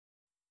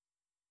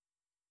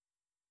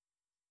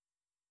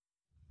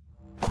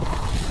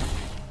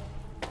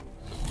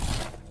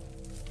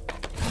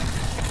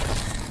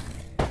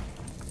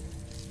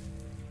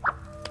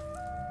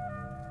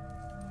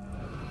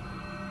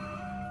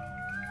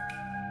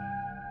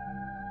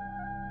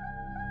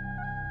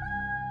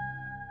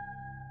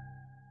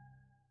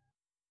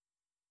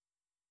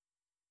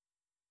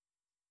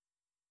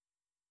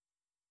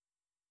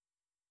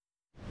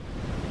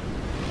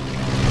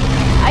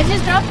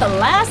up the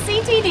last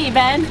CTD,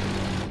 Ben.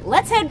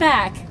 Let's head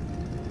back.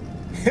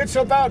 It's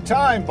about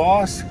time,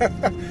 boss.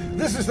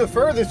 This is the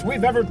furthest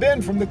we've ever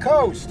been from the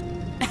coast.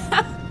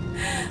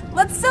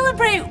 Let's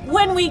celebrate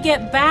when we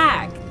get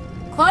back.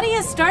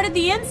 Claudia started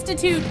the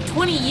Institute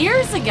 20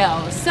 years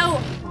ago,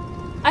 so...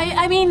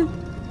 I mean...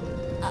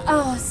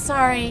 Oh,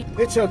 sorry.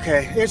 It's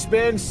okay. It's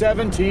been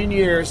 17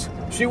 years.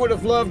 She would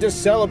have loved to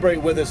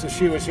celebrate with us if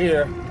she was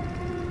here.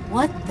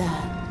 What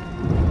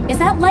the... Is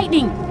that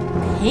lightning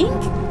pink?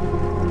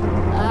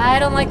 I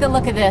don't like the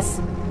look of this.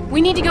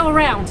 We need to go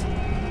around.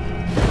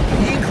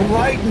 Pink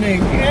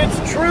lightning,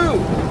 it's true!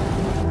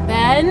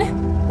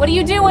 Ben, what are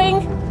you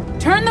doing?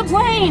 Turn the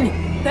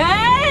plane!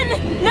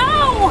 Ben!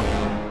 No!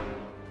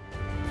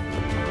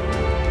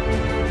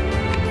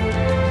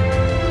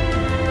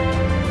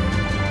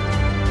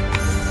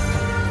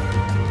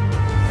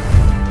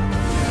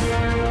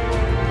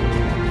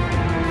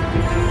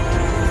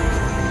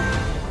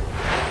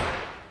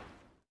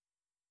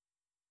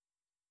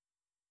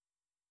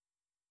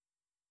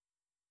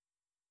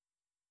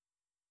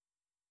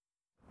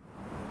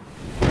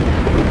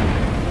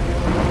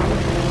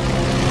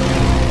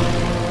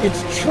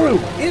 It's true.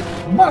 It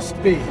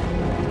must be.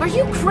 Are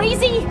you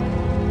crazy?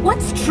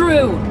 What's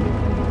true?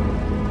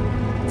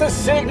 The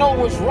signal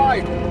was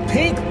right.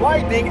 Pink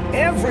lightning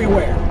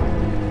everywhere.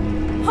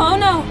 Oh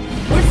no!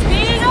 We're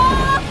speeding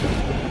up!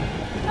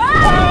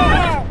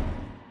 Ah!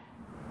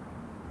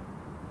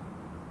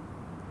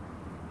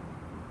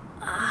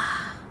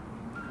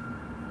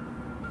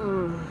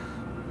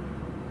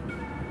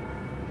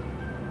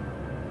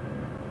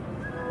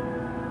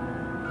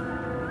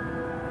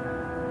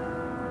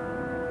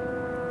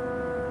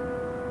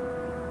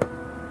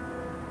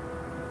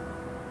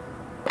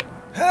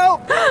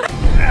 Help!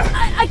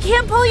 I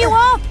can't pull you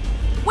up!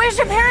 Where's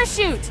your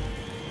parachute?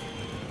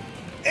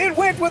 It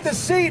went with the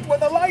seat when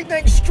the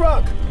lightning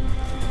struck.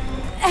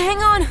 Hang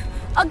on,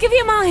 I'll give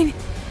you mine.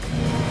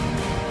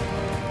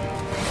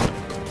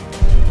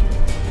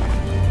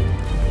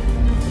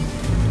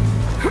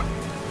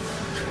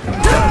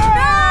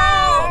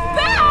 No!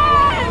 Ben!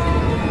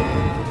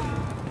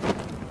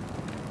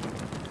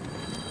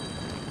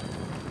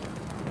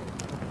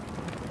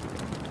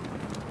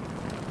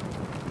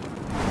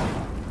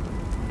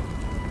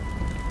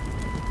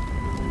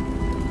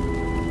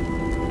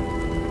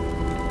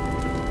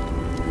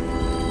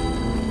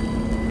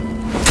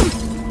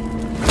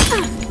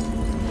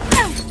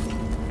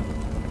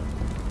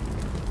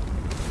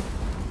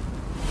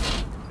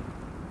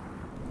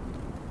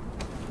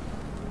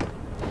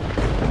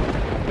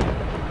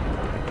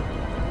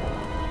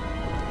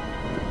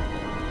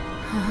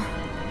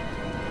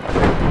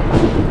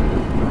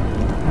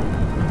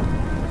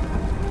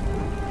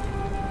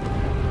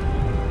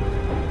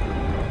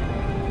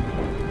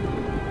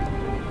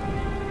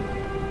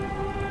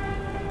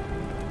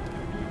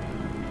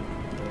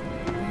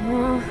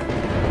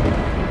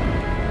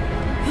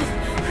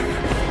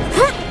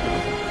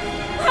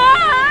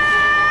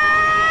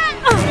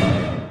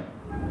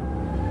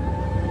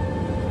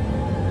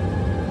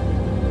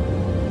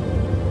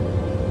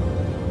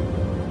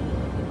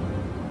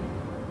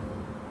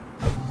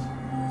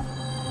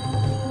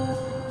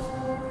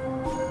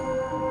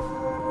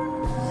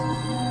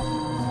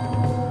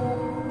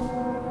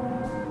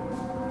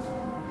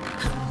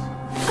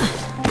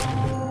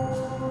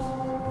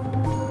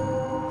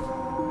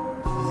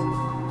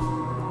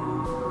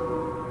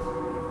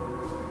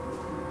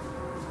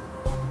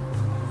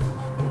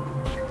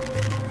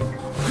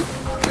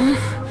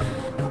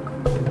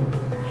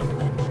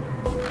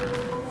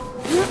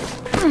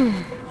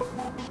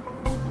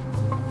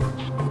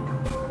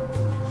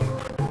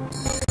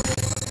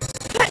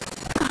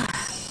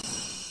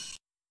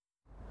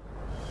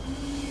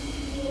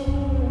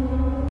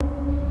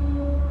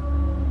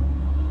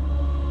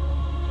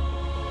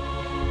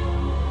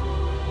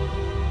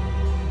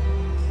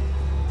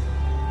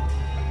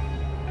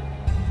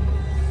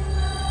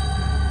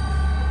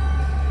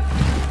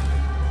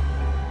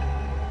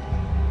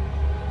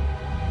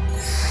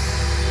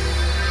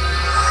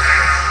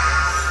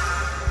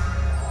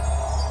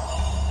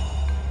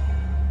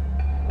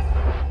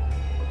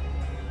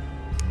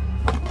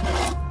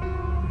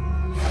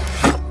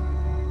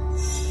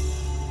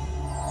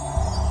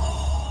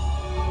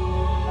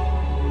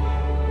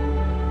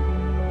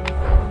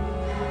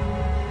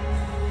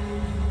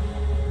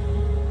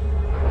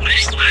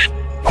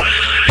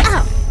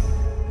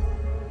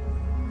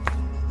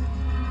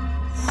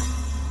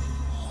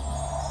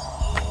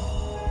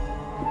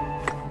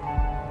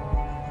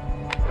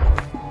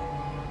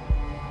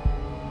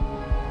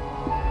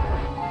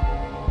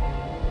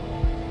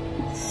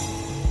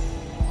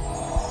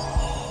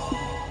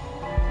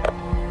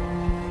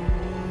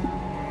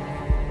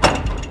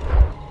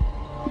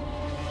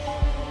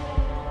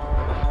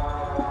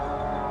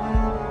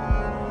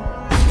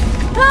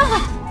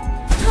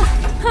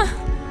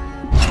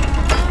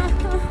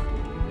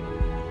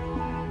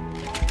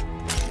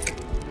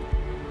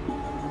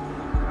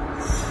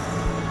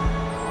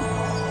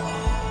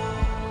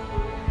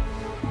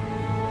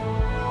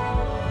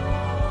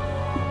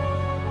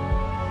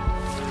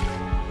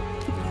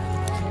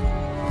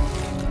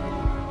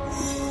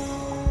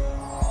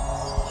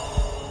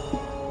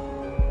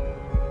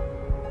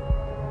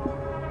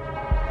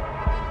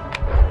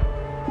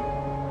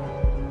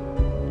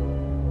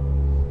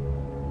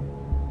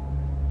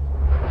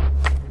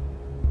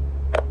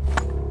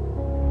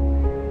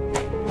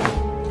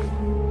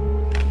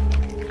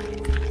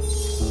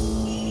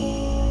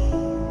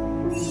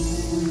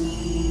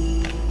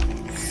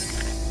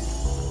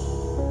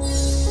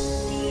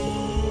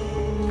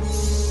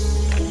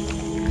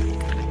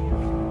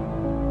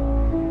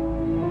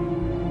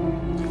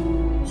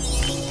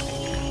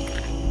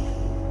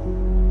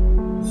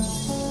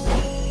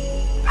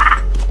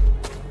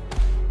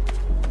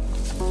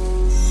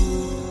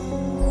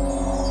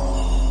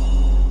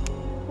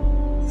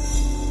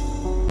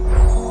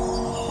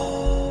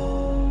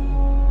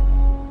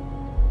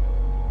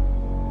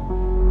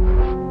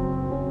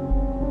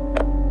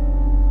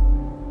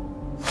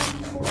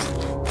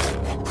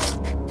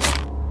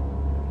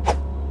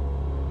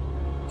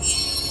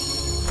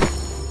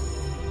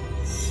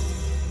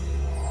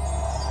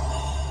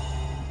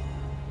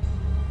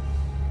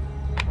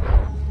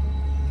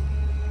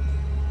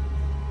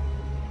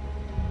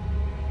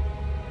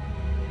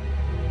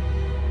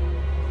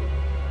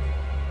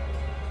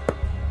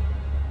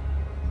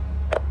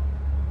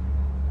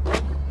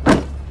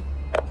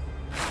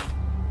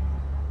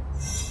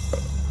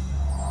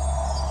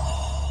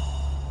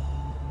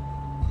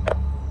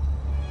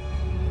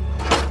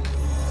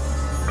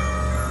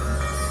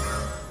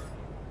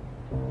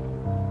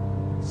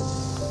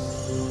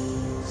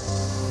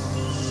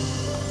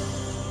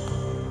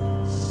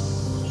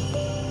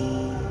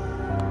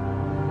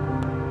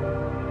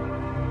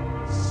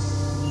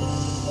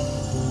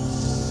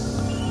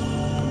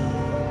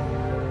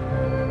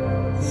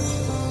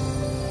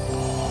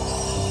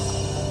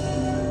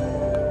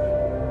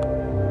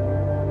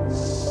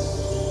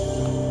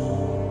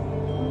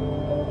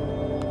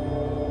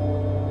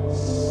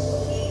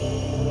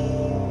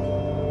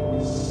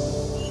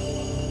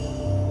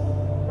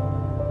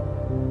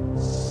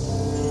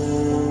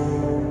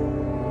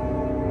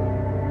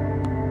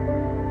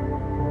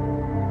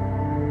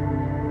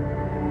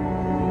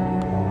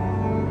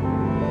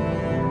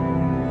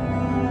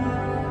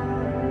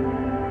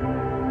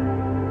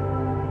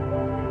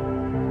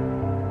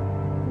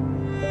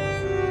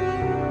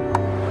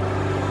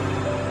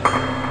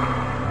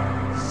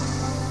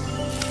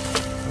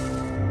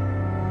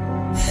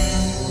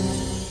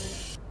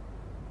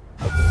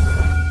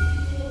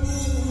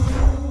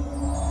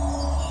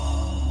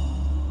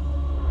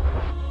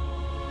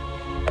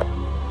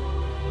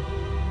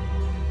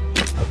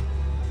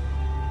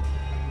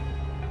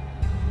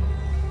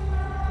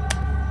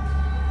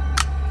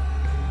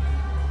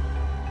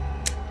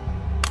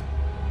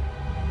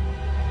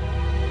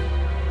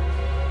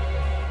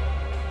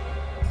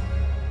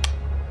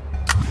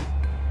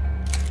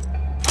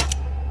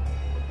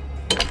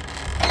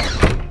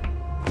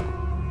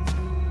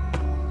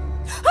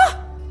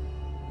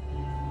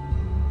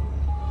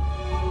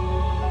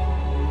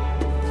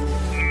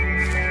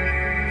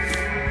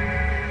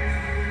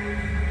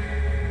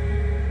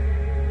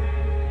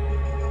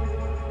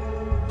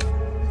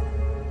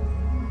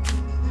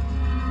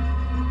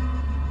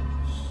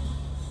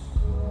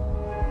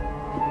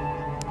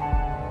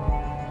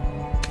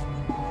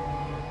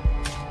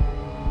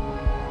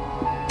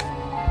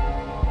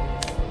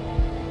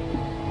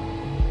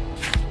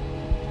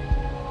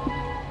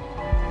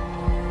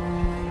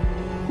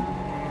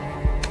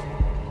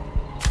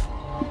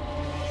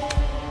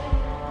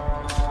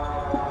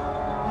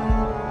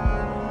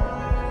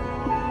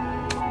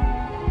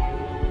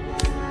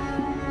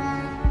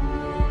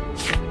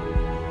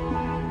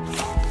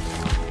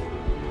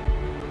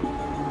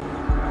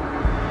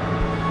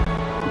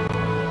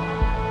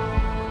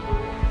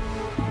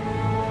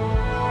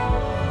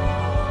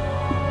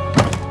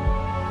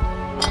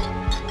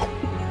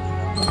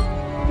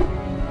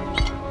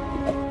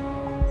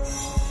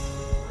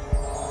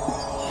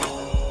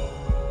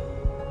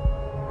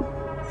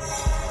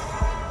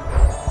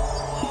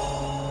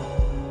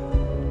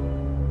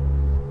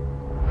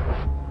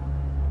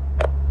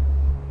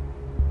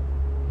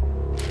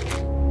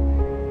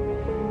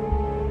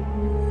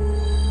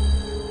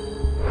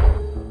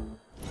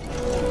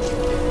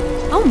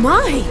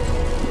 my!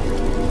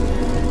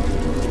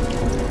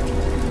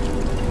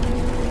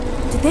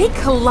 Did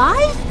they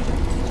collide?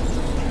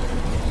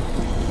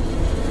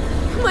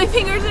 My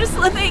fingers are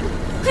slipping.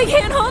 I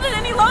can't hold it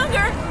any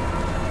longer.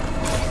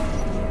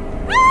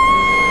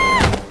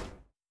 Ah!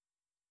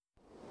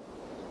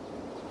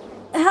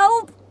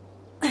 Help!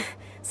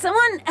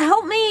 Someone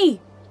help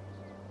me!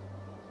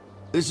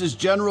 This is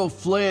General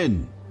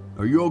Flynn.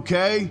 Are you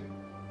okay?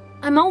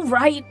 I'm all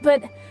right,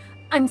 but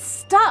I'm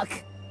stuck.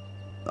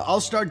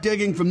 I'll start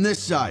digging from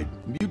this side.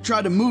 You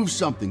try to move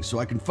something so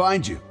I can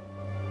find you.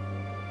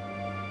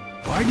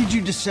 Why did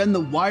you descend the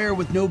wire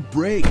with no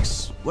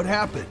brakes? What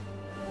happened?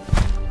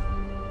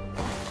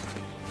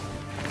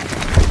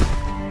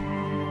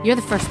 You're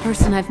the first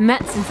person I've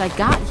met since I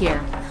got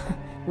here.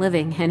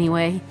 Living,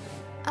 anyway.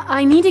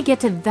 I need to get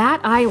to that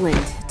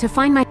island to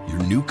find my...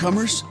 You're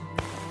newcomers?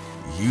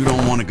 You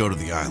don't want to go to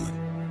the island.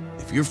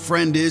 If your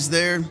friend is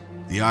there,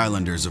 the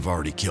islanders have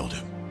already killed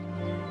him.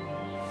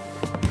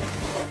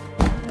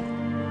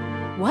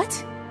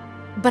 What?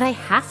 But I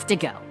have to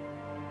go.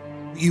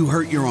 You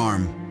hurt your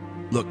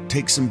arm. Look,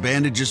 take some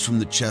bandages from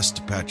the chest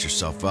to patch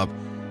yourself up.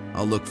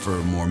 I'll look for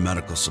more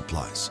medical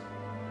supplies.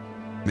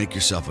 Make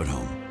yourself at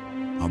home.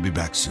 I'll be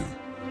back soon.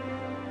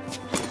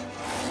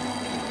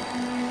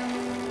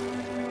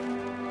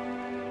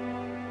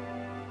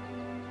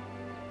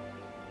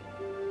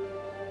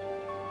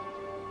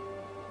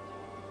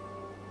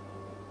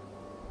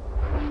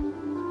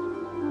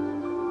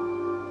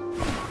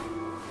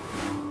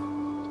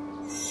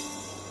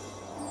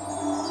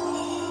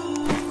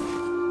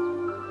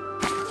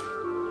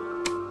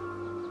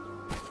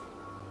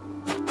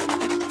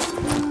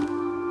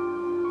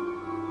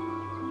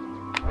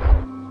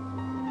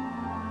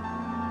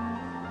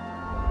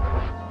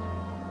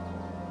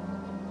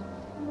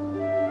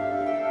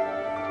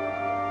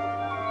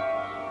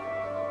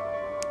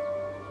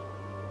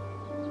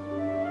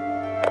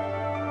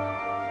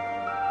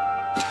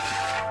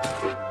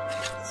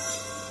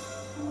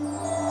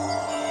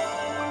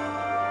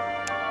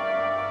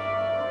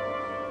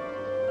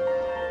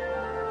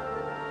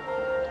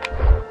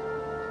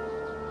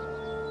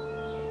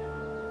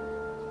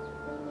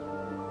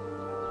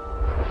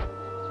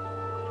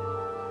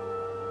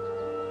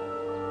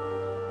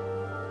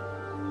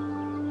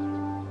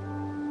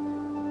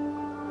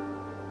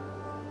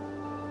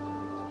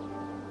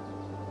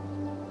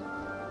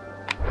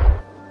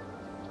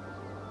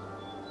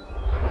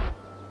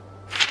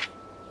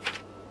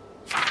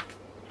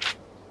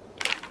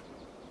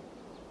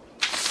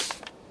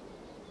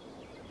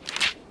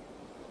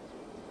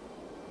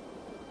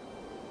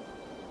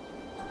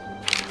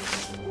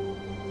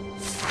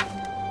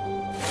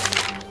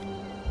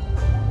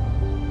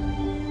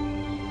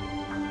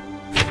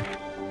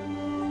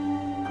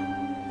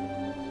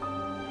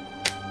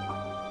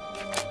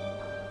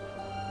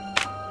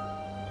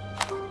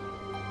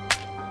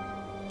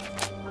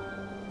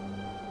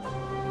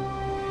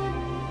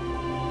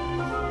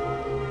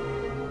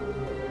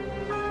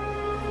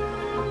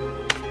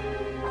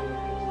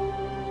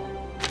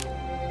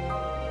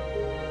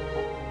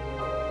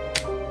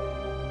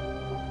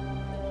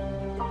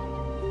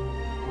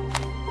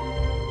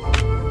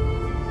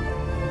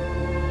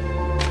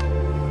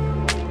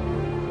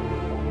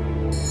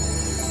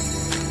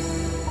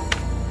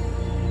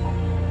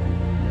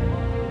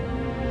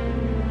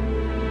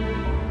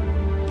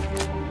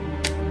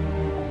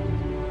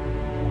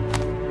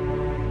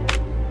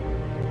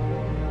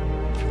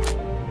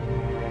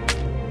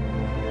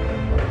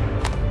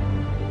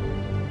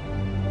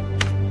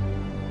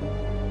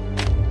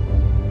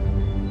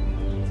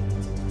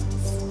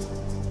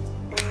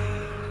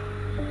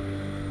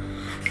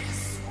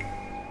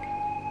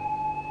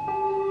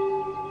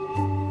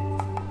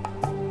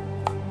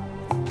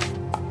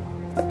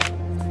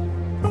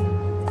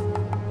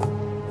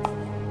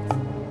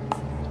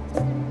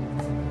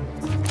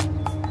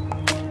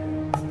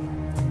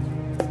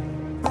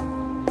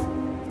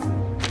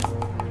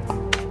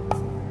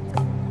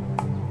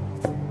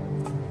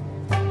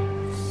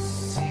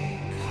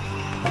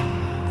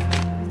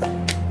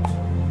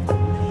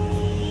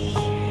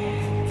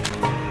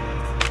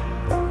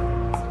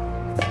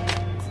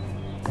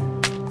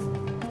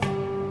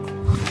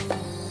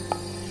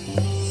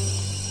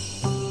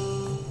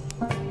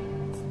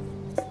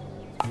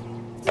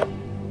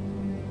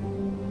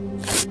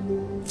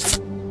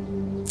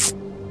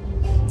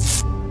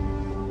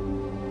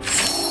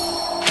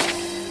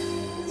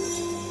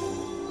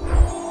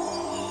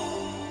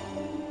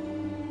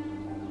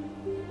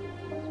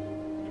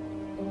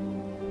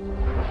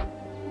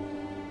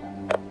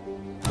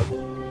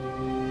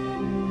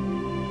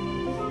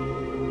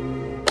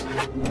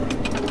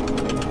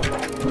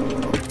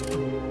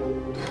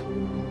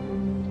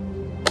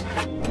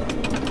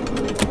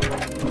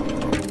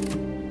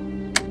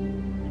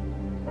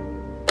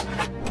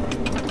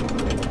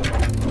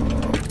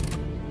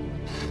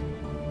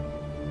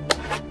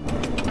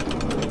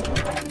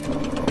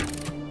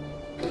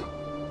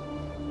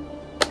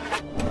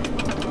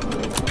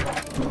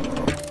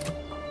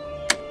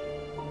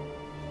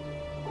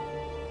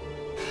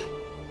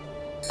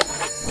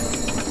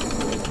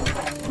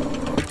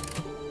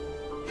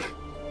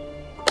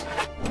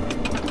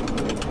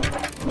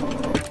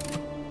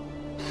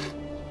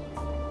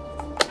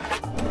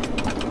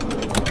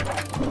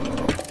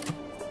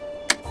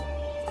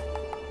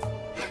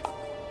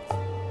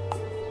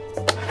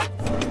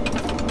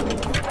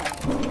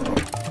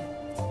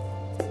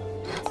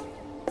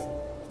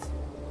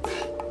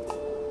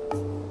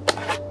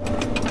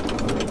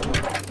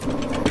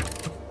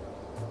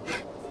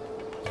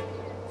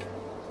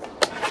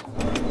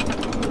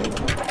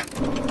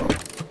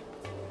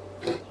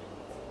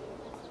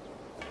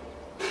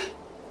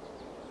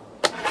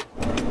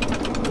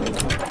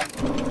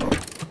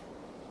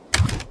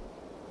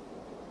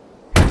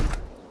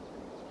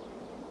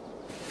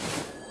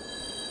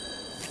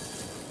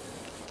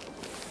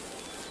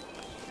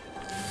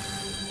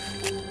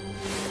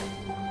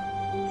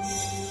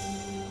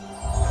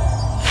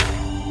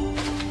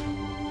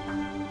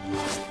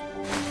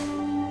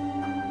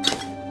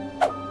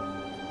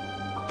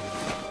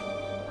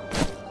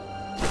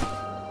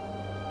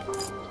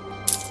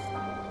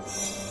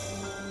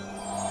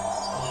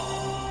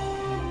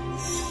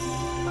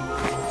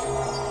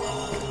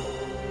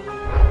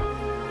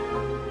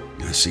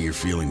 see you're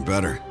feeling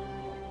better.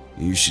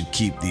 You should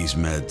keep these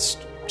meds,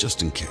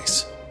 just in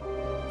case.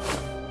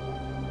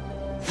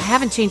 I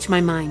haven't changed my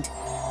mind.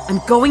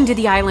 I'm going to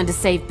the island to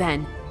save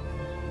Ben.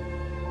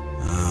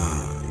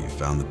 Ah, you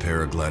found the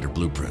Paraglider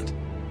blueprint.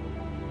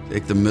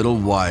 Take the middle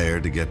wire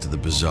to get to the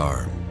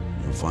bazaar.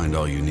 You'll find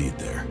all you need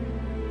there.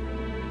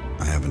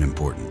 I have an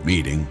important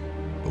meeting,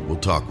 but we'll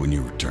talk when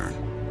you return.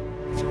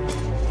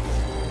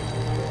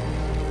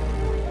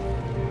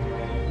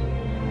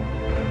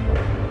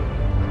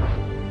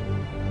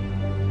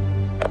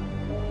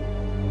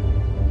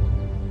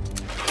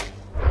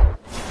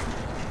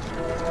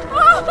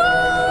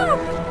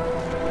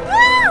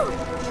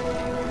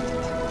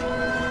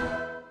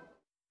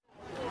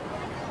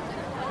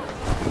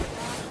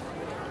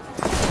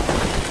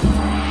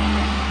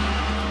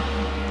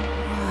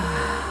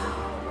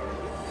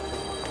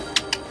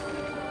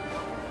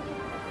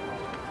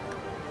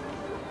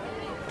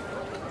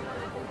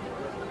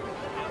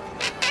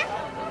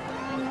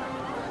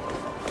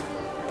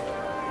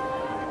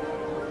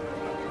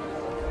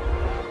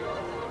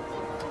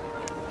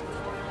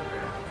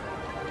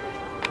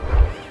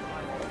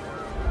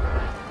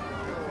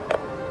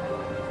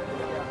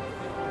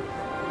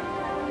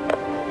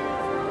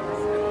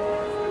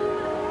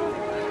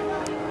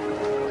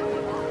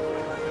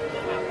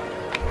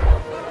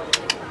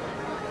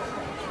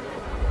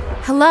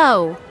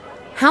 Hello.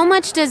 How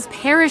much does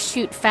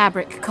parachute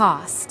fabric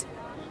cost?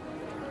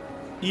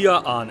 Ia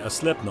an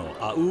aslepno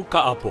au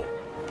kaapo.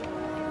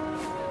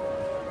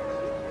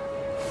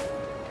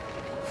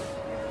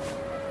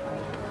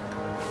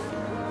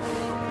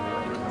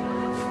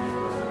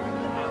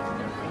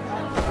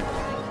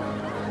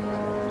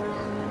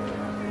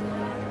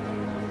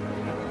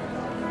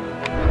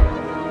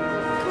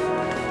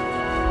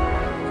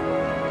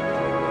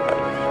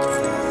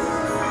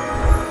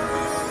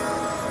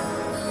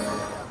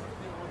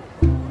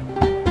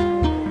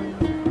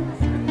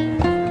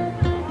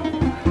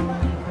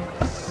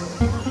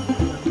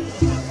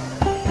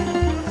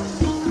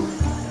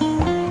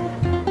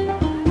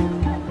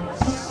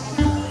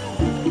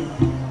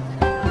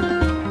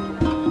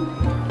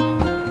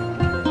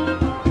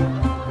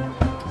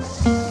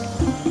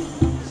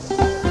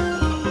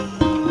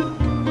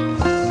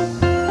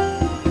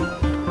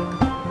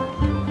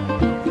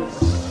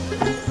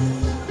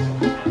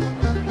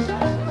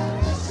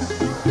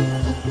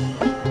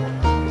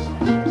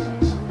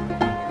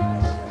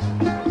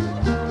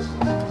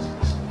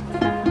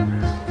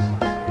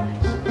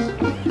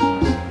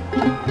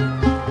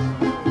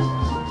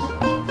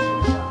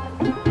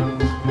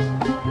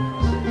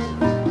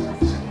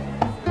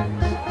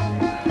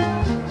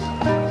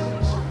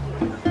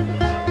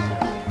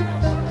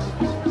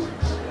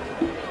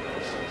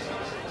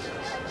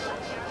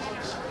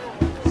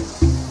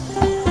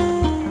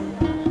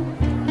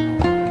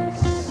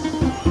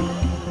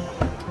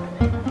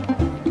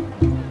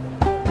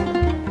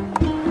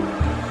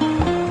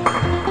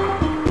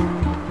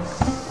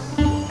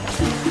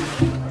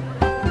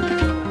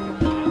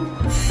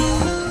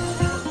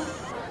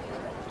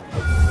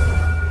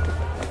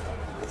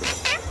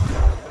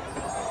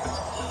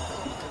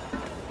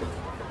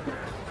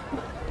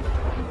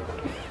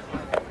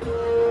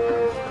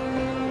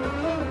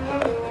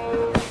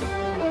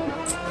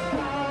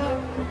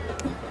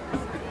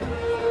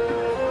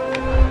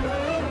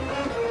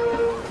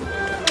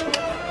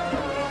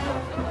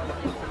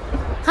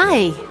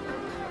 Hi.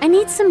 I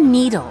need some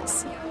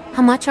needles.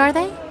 How much are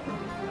they?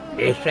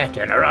 It's set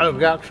in a row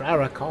got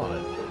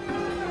Saracol.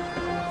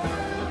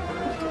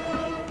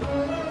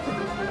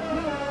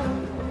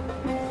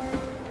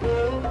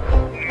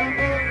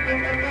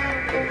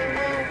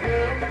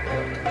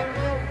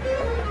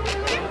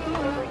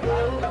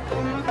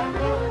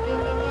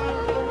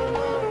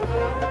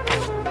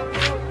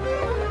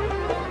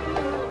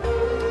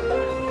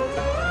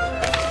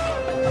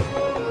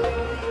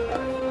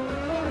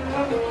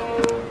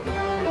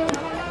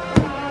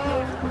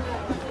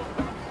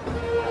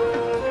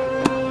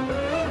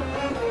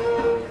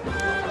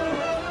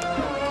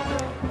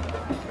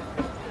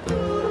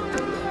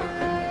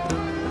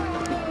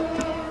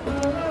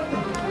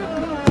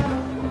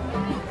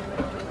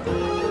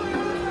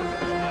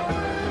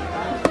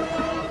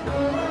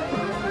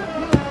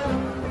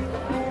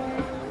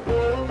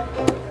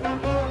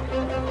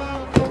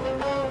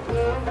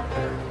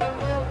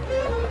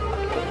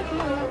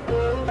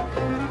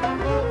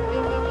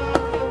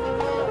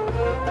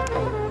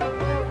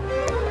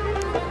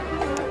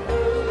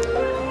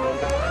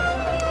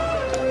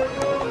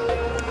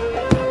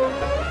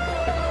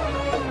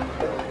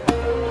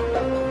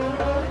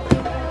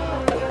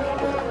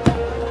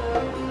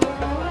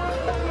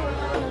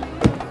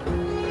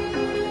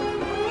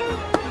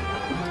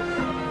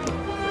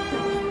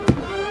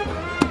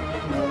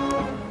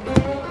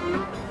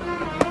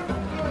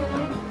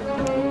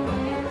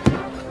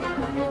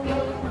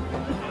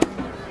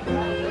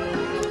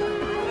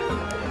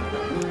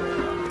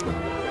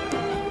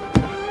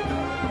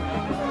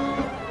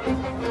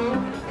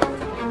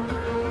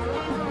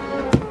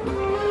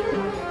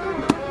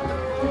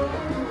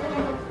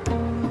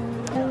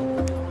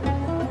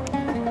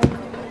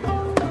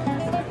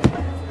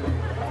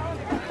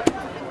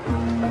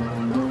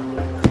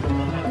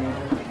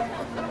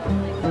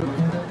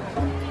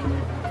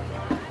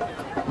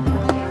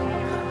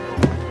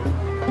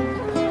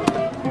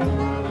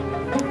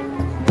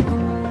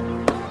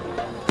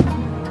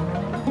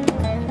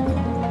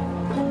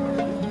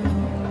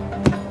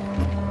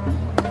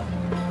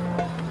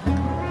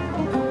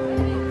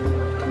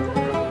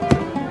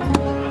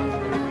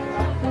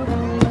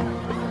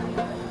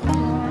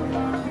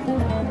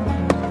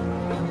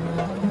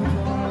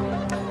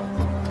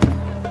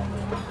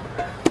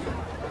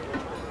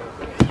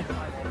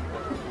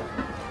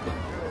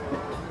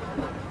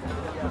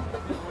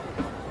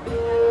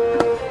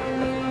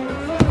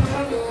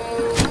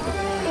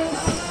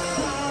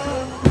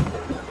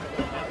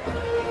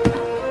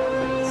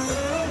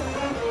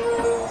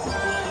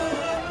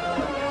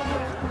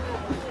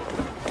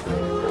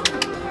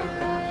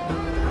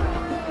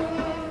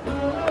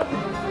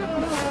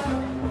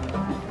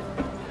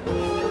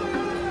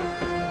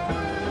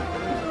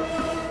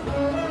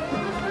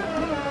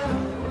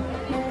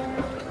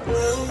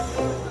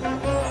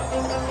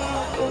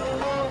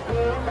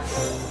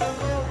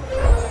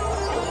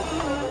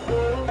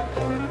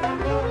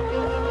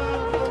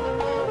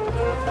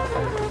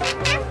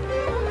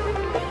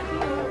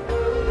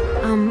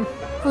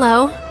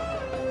 Hello.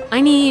 I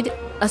need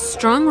a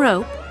strong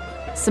rope,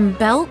 some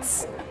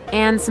belts,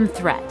 and some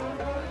thread.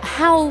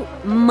 How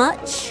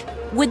much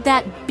would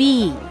that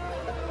be?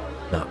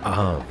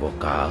 Na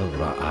vokal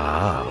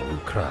ra'a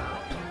ukra.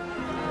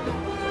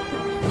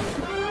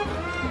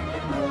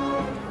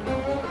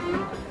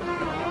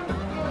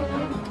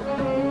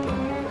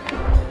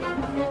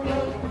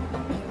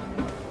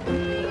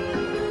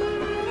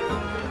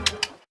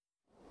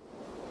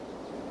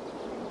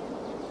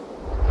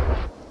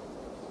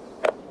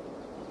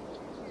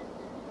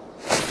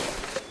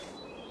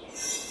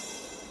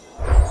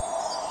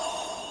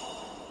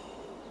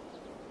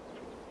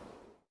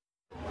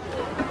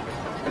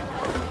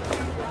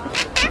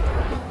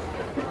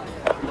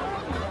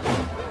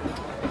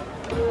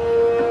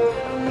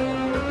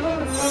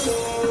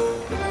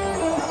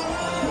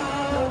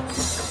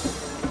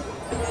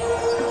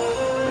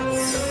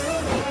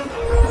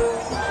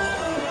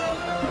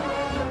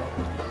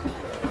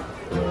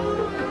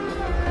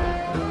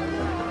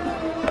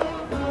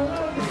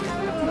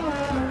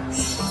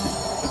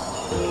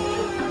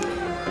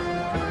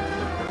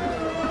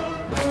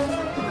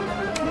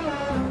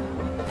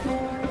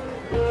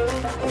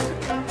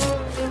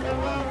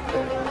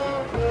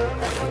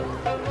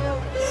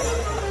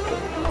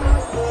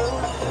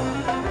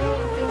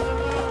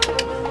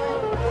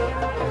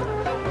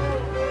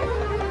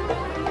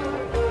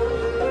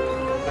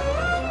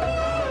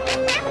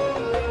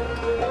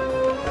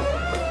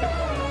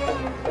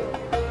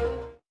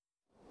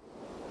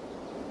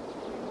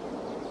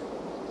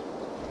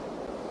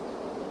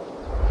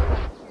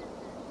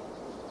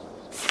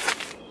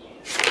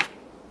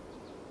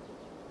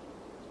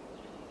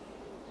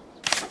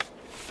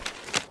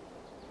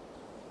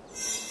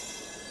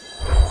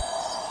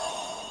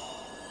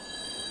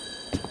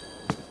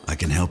 I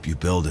can help you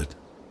build it.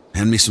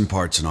 Hand me some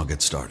parts and I'll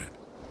get started.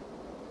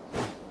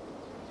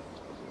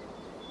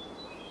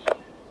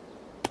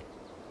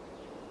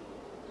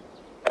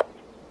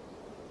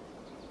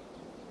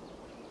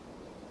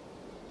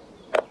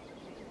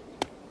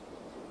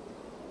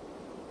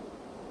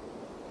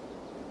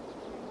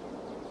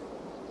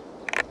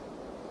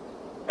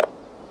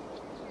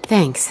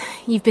 Thanks.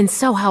 You've been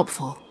so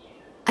helpful.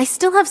 I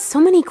still have so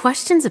many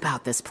questions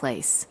about this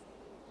place.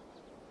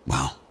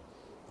 Well,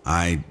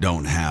 I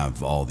don't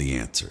have all the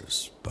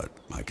answers, but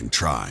I can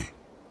try.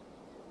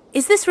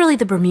 Is this really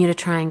the Bermuda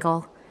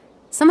Triangle?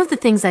 Some of the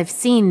things I've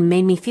seen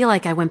made me feel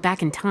like I went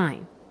back in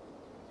time.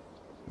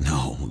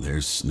 No,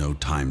 there's no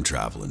time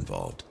travel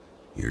involved.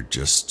 You're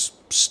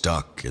just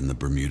stuck in the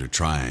Bermuda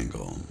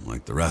Triangle,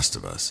 like the rest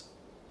of us.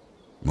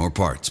 More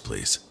parts,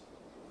 please.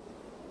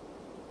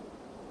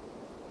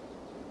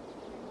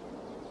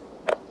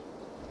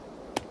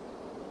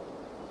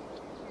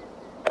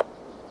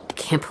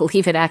 Can't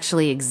believe it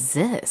actually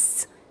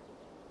exists.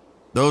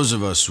 Those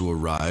of us who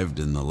arrived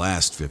in the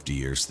last 50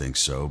 years think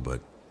so,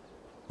 but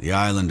the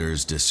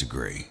islanders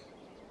disagree.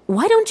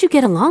 Why don't you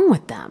get along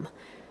with them?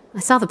 I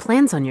saw the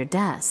plans on your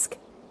desk.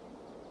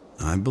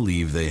 I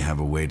believe they have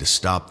a way to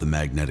stop the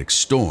magnetic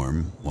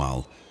storm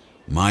while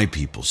my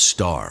people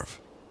starve.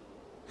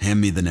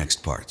 Hand me the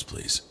next parts,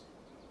 please.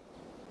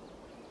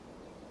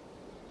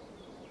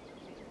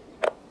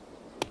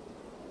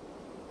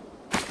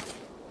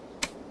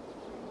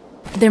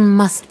 There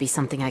must be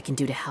something I can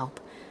do to help.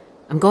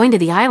 I'm going to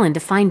the island to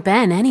find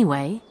Ben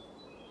anyway.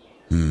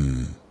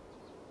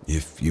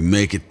 If you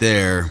make it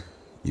there,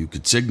 you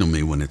could signal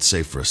me when it's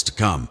safe for us to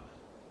come.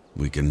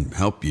 We can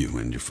help you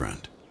and your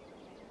friend.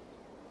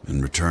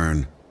 In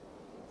return,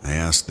 I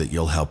ask that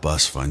you'll help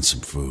us find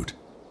some food.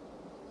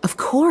 Of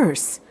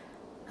course.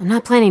 I'm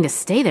not planning to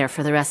stay there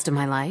for the rest of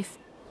my life.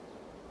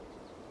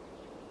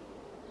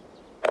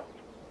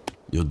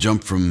 You'll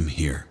jump from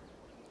here.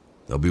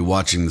 They'll be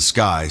watching the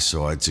sky,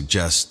 so I'd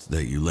suggest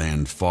that you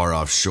land far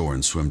offshore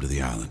and swim to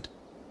the island.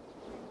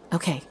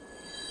 Okay.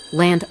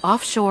 Land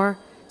offshore,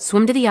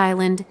 swim to the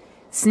island,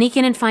 sneak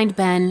in and find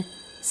Ben,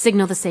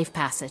 signal the safe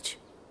passage.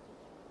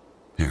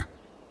 Here,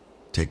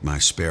 take my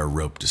spare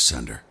rope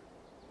descender.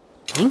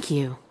 Thank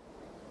you.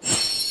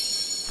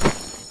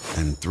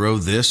 And throw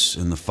this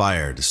in the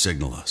fire to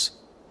signal us.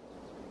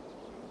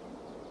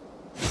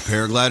 The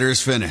paraglider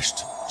is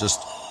finished.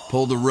 Just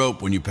pull the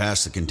rope when you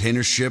pass the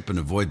container ship and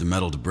avoid the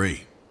metal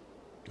debris.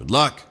 Good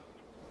luck!